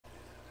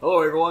Hello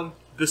everyone,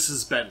 this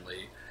is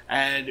Bentley,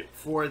 and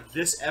for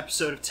this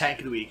episode of Tank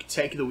of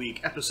the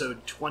Week,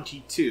 episode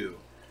 22,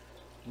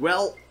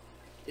 well,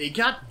 it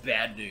got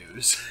bad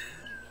news,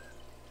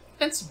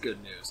 and some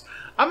good news.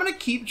 I'm going to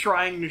keep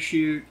trying to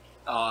shoot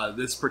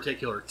this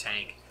particular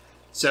tank.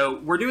 So,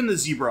 we're doing the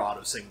Zebra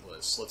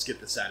Otocinclus. Let's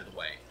get this out of the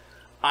way.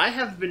 I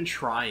have been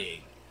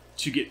trying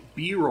to get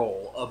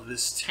B-roll of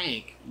this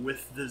tank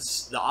with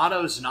the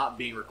autos not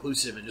being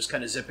reclusive and just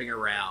kind of zipping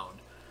around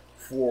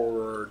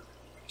for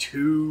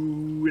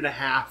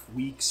 2.5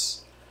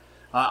 weeks.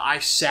 I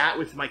sat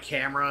with my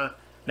camera.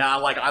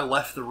 Now, I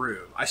left the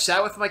room. I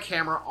sat with my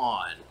camera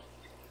on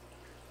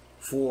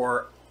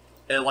for,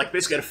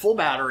 basically at a full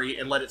battery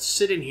and let it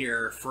sit in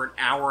here for an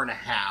hour and a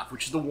half,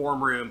 which is the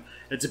warm room.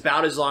 It's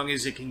about as long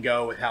as it can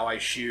go with how I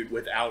shoot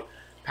without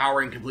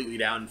powering completely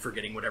down and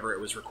forgetting whatever it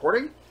was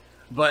recording.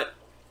 But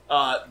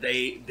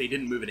they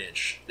didn't move an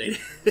inch.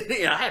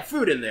 I had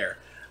food in there.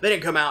 They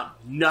didn't come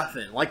out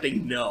nothing, like they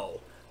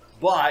know.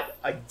 But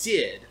I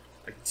did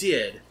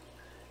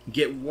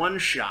get one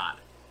shot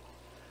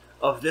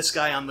of this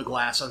guy on the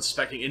glass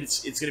unsuspecting, and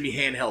it's going to be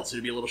handheld, so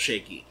it'll be a little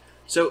shaky.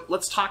 So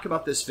let's talk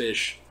about this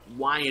fish,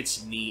 why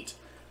it's neat,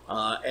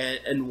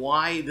 and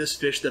why this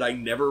fish that I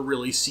never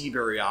really see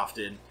very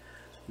often,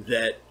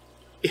 that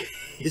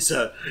is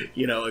a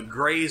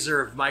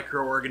grazer of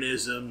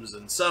microorganisms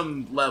and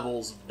some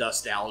levels of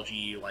dust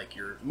algae, like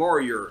your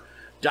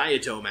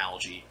diatom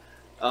algae,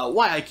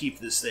 why I keep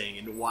this thing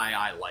and why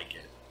I like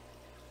it.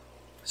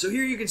 So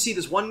here you can see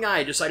this one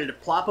guy decided to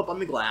plop up on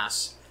the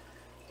glass,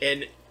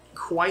 and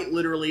quite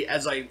literally,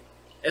 as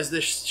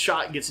this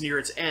shot gets near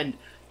its end,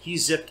 he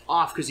zipped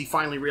off because he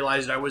finally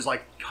realized I was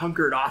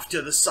hunkered off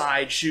to the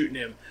side shooting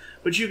him.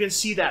 But you can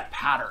see that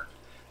pattern.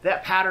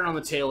 That pattern on the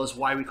tail is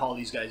why we call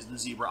these guys the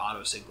Zebra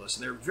Otocinclus.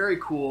 And they're very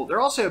cool.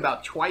 They're also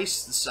about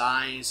twice the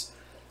size,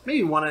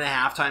 maybe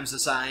 1.5 times the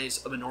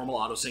size of a normal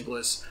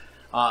Otocinclus.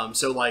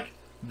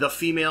 The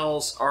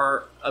females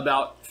are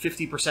about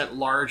 50%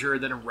 larger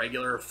than a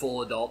regular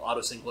full adult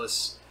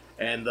Otocinclus,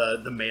 and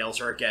the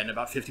males are, again,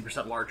 about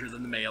 50% larger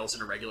than the males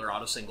in a regular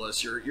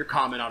Otocinclus, your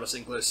common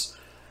Otocinclus.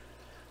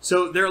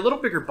 So they're a little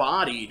bigger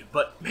bodied,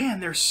 but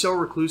man, they're so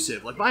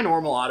reclusive. Like my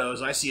normal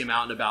autos, I see them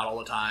out and about all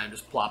the time,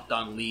 just plopped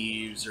on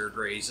leaves or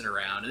grazing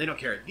around, and they don't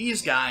care.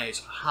 These guys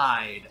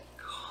hide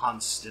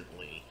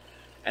constantly.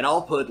 And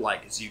I'll put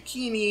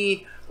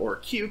zucchini or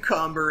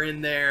cucumber in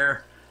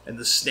there, and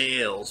the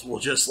snails will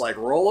just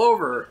roll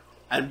over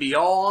and be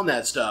all on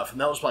that stuff. And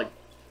that was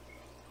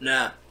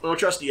nah, I don't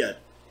trust you yet.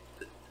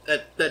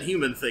 That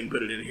human thing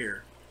put it in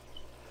here.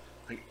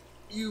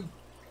 You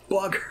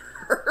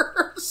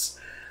buggers.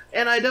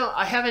 And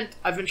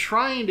I've been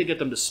trying to get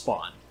them to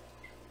spawn.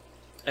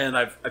 And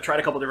I've tried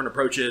a couple different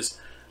approaches.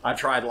 I've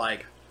tried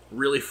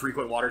really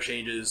frequent water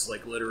changes,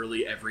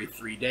 literally every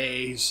 3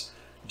 days,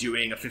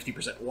 doing a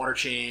 50% water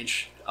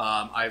change.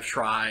 I've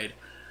tried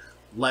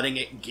letting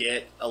it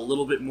get a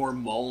little bit more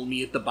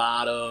mulmy at the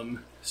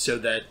bottom so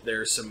that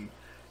there's some,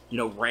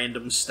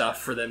 random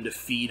stuff for them to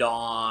feed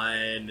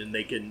on, and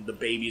the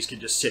babies can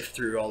just sift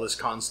through all this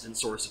constant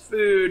source of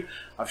food.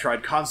 I've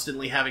tried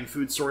constantly having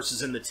food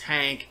sources in the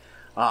tank.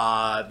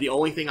 The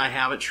only thing I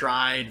haven't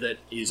tried that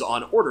is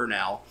on order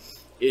now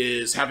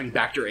is having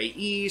Bacter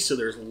AE, so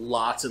there's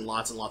lots and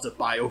lots and lots of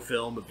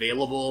biofilm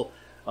available,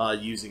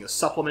 using a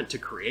supplement to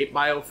create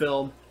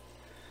biofilm.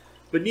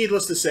 But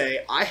needless to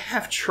say, I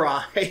have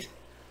tried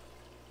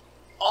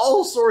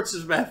all sorts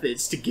of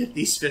methods to get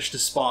these fish to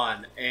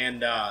spawn,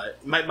 and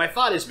my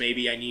thought is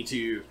maybe I need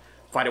to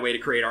find a way to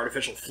create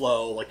artificial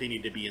flow, they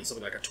need to be in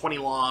something like a 20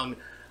 long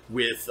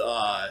with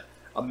a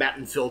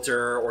matin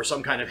filter or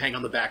some kind of hang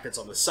on the back that's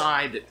on the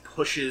side that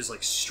pushes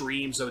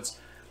streams, so it's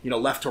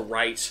left to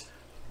right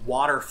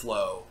water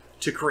flow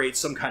to create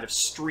some kind of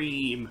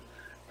stream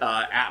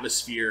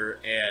atmosphere.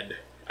 And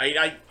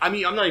I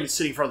mean, I'm not even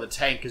sitting in front of the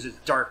tank because it's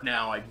dark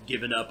now. I've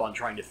given up on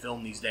trying to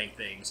film these dang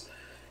things.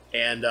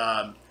 And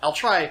I'll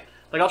try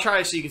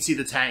so you can see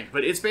the tank,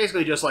 but it's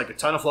basically just a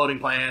ton of floating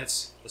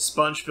plants, a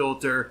sponge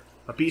filter,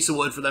 a piece of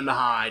wood for them to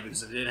hide,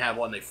 because if they didn't have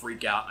one, they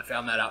freak out. I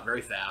found that out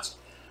very fast.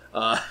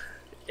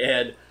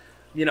 And,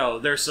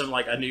 there's some,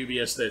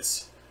 Anubias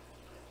that's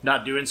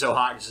not doing so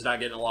hot because it's not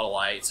getting a lot of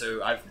light,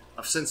 so I've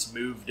since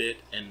moved it,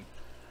 and,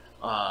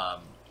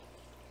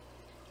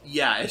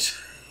 yeah,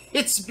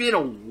 it's been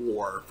a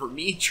war for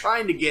me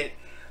trying to get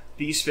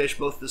these fish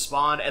both to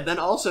spawn and then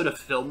also to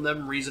film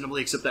them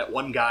reasonably, except that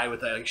one guy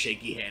with that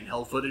shaky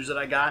handheld footage that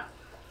I got.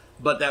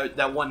 But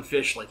that one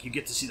fish, you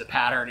get to see the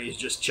pattern, he's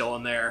just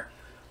chilling there.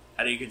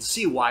 And you can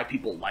see why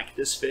people like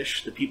this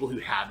fish, the people who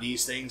have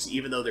these things,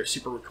 even though they're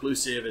super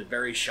reclusive and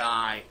very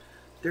shy.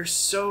 They're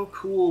so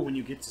cool when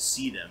you get to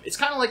see them. It's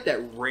kind of like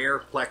that rare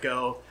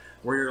pleco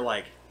where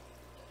you're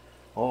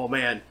oh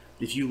man,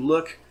 if you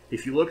look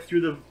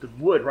through the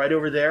wood right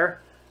over there,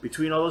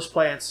 between all those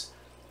plants,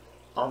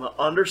 on the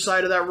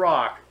underside of that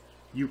rock,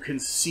 you can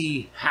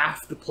see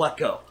half the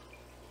pleco.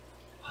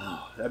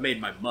 Oh, that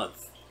made my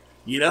month.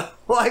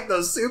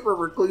 Those super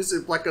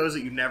reclusive plecos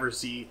that you never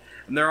see.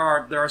 And there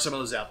are some of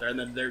those out there. And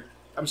then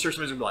I'm sure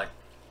somebody's going to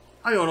be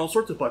I own all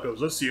sorts of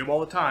plecos. I see them all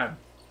the time.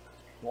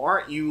 Well,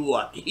 aren't you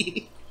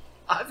lucky?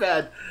 I've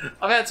had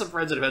some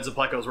friends that have had some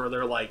plecos where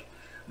they're like,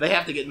 they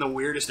have to get in the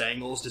weirdest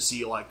angles to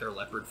see like their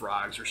leopard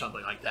frogs or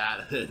something like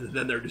that. And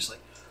then they're just like,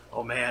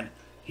 oh man,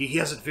 he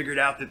hasn't figured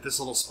out that this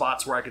little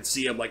spot's where I can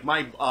see him. Like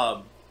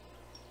my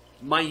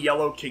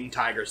yellow king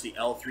tigers, the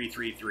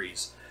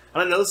L333s.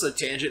 And I know this is a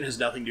tangent and has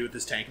nothing to do with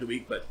this tank of the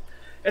week, but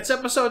it's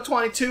episode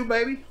 22,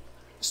 baby.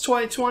 It's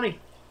 2020.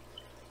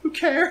 Who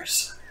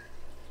cares?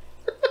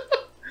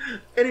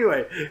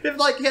 Anyway, if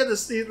like he had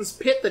this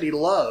pit that he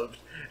loved,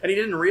 and he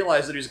didn't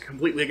realize that he was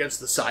completely against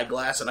the side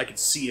glass, and I could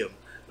see him.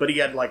 But he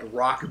had like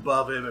rock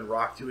above him and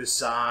rock to his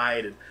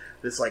side, and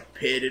this like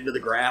pit into the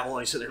gravel,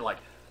 and he's sitting there like,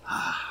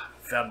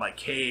 found my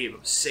cave,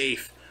 I'm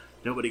safe,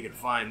 nobody can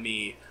find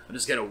me, I'm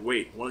just gonna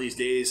wait. One of these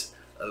days,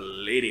 a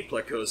lady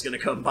pleco is gonna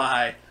come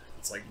by.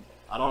 It's like,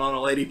 I don't own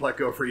a lady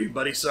pleco for you,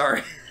 buddy,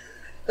 sorry.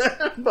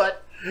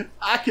 But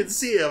I could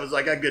see him,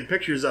 I got good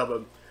pictures of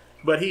him.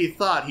 But he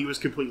thought he was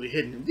completely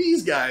hidden.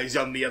 These guys,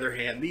 on the other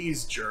hand,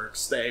 these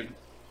jerks, they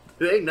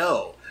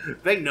know.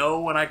 They know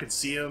when I can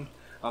see them.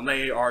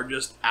 They are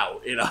just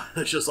out. You know,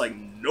 it's just like,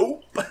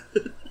 nope.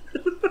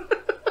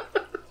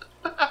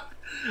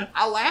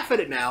 I laugh at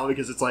it now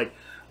because it's like,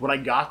 when I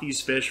got these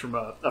fish from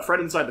a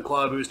friend inside the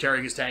club who's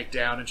tearing his tank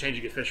down and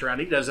changing his fish around,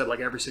 he does that like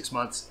every 6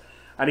 months.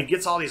 And he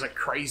gets all these like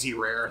crazy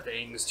rare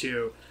things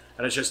too.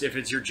 And it's just, if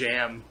it's your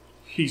jam,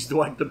 he's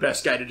like the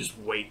best guy to just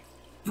wait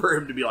for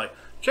him to be like,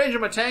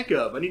 changing my tank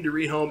up, I need to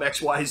rehome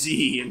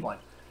XYZ. And like,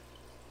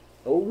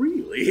 oh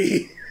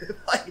really?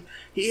 Like,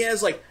 he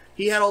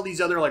had all these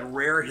other like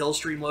rare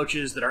hillstream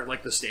loaches that aren't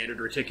like the standard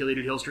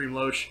reticulated hillstream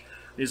loach.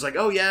 And he's like,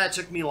 oh yeah, it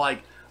took me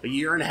like a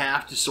year and a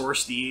half to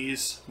source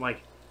these. I'm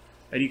like,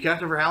 and you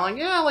kept them for how long?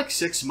 Yeah, like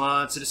 6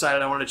 months. I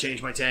decided I wanted to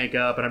change my tank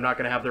up, and I'm not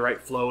going to have the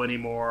right flow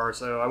anymore,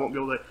 so I won't be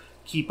able to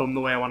keep them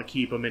the way I want to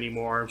keep them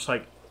anymore. I'm just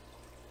like,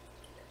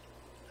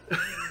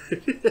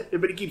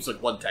 but he keeps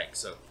like one tank,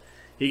 so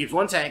he keeps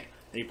one tank.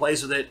 And he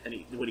plays with it,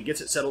 and when he gets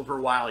it settled for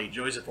a while, he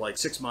enjoys it for like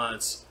 6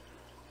 months,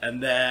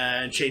 and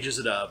then changes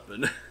it up,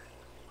 and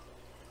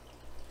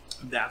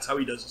that's how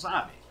he does his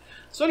hobby.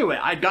 So anyway,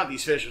 I got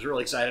these fish, I was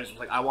really excited, I was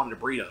like, I wanted to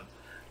breed them.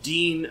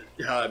 Dean,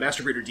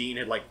 Master Breeder Dean,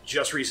 had like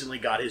just recently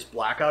got his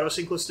black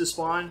Otocinclus to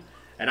spawn,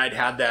 and I'd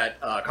had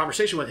that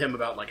conversation with him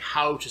about like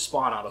how to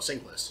spawn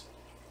Otocinclus.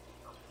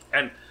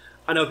 And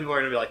I know people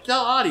are going to be like, the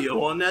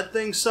audio on that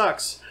thing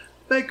sucks,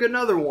 make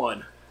another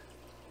one.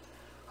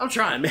 I'm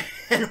trying,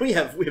 man. We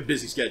have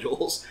busy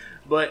schedules,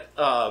 but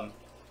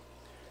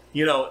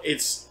you know,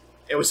 it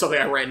was something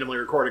I randomly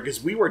recorded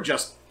because we were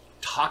just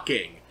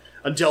talking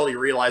until he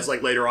realized,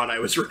 like later on, I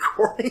was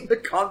recording the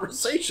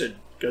conversation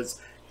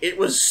because it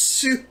was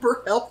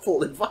super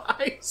helpful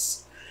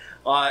advice.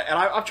 And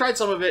I've tried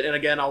some of it, and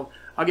again, I'll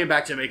get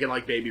back to making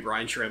like baby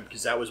brine shrimp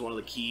because that was one of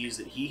the keys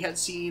that he had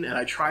seen, and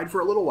I tried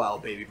for a little while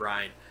baby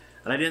brine,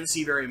 and I didn't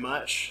see very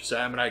much. So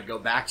I'm gonna go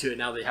back to it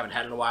now that they haven't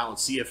had it in a while and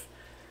see if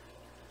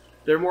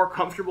they're more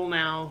comfortable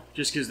now,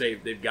 just because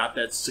they've got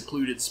that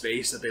secluded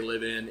space that they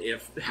live in.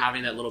 If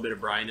having that little bit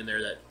of brine in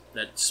there,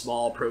 that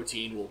small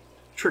protein will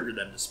trigger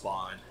them to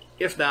spawn.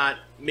 If not,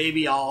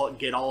 maybe I'll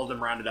get all of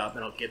them rounded up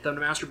and I'll get them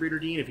to Master Breeder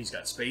Dean if he's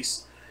got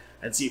space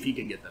and see if he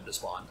can get them to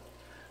spawn.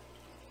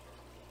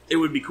 It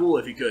would be cool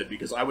if he could,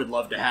 because I would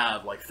love to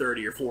have like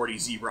 30 or 40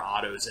 zebra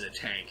ottos in a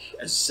tank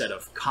as a set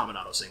of common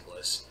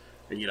Otocinclus,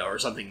 you know, or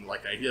something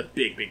like that. A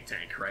big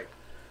tank, right?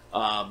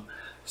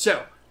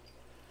 So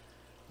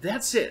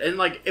that's it. And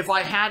like, if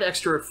I had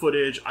extra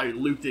footage, I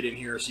looped it in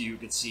here so you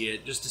could see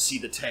it, just to see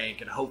the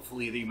tank, and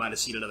hopefully you might have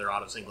seen another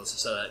Otocinclus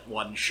instead of that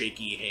one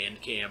shaky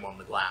hand cam on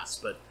the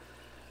glass. But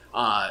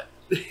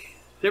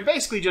they're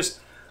basically just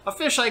a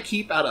fish I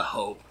keep out of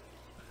hope.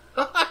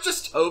 I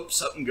just hope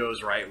something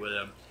goes right with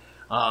him.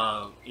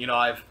 You know,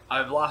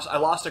 I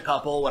lost a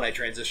couple when I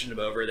transitioned them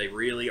over. They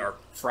really are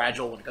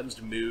fragile when it comes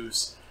to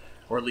moves,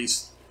 or at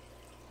least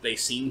they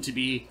seem to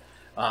be.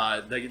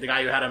 The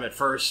guy who had him at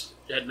first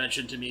had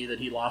mentioned to me that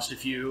he lost a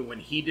few when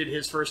he did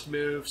his first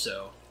move,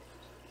 so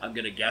I'm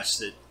gonna guess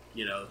that,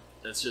 you know,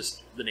 that's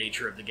just the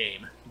nature of the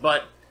game.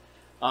 But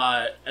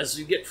as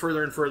we get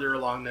further and further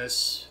along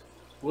this,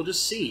 we'll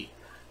just see.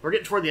 We're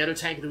getting toward the end of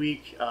Tank of the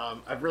Week.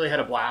 I've really had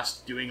a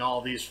blast doing all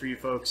of these for you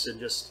folks, and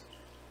just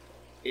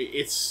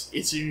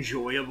it's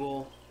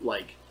enjoyable,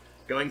 like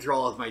going through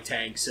all of my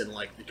tanks and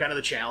like kind of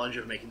the challenge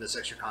of making this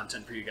extra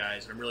content for you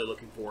guys. And I'm really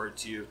looking forward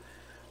to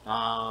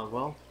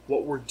well,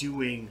 what we're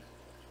doing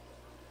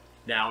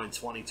now in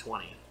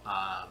 2020.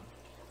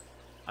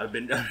 I've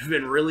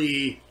been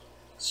really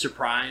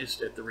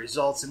surprised at the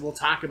results, and we'll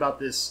talk about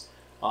this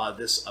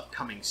this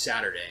upcoming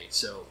Saturday.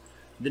 So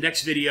the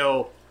next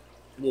video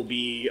will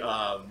be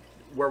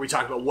where we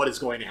talk about what is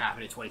going to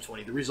happen in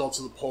 2020, the results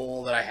of the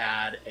poll that I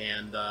had,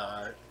 and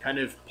kind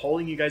of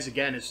polling you guys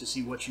again as to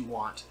see what you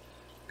want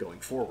going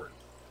forward.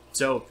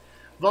 So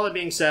with all that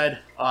being said,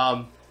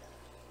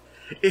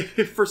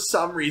 if for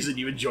some reason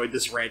you enjoyed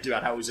this rant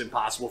about how it was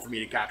impossible for me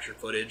to capture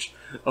footage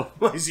of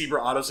my zebra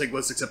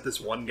Otocinclus except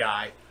this one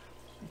guy,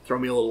 throw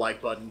me a little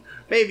like button.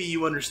 Maybe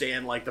you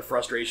understand like the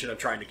frustration of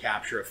trying to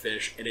capture a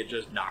fish and it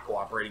just not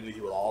cooperating with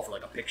you at all for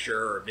like a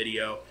picture or a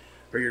video,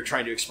 or you're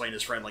trying to explain to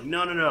this friend like,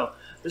 no,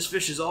 this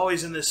fish is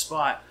always in this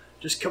spot.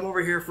 Just come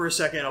over here for a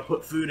second. I'll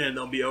put food in.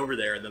 They'll be over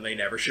there, and then they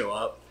never show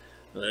up.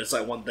 And it's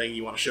like one thing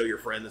you want to show your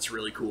friend that's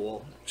really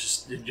cool.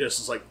 Just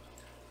it's like,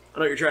 I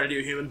know what you're trying to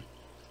do, human.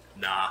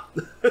 Nah.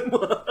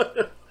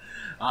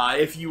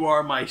 If you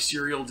are my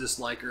serial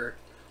disliker,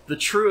 the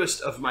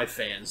truest of my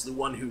fans, the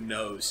one who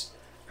knows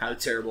how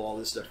terrible all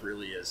this stuff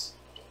really is,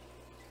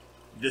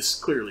 this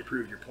clearly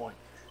proved your point.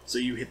 So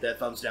you hit that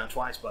thumbs down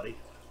twice, buddy.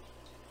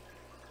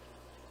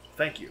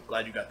 Thank you.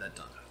 Glad you got that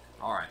done.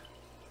 All right.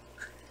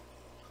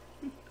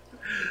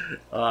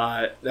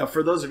 Now,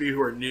 for those of you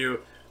who are new,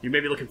 you may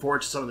be looking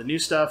forward to some of the new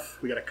stuff.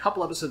 We got a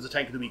couple episodes of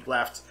Tank of the Week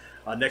left.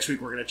 Next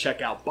week, we're going to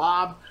check out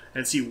Bob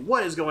and see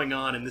what is going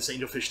on in this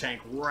angelfish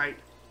tank right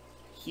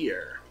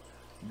here.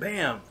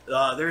 Bam!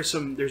 There's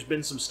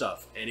been some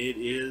stuff, and it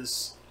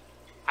is,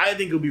 I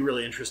think it'll be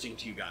really interesting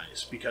to you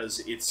guys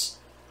because it's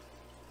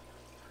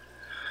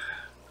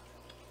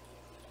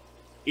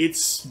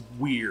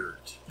weird.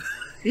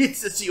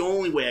 It's the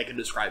only way I can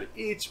describe it.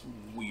 It's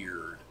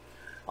weird.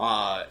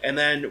 And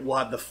then we'll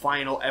have the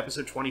final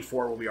episode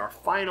 24 will be our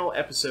final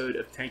episode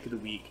of Tank of the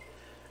Week.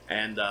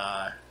 And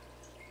at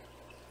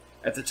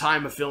the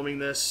time of filming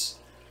this,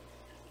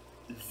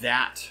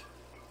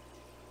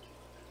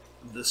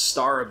 the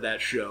star of that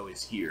show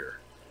is here.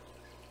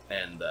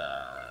 And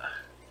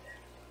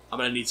I'm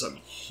going to need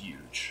something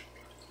huge.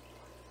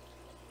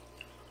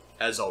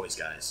 As always,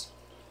 guys,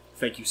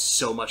 thank you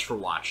so much for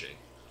watching.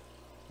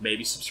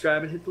 Maybe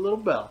subscribe and hit the little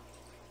bell.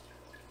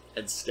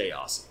 And stay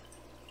awesome.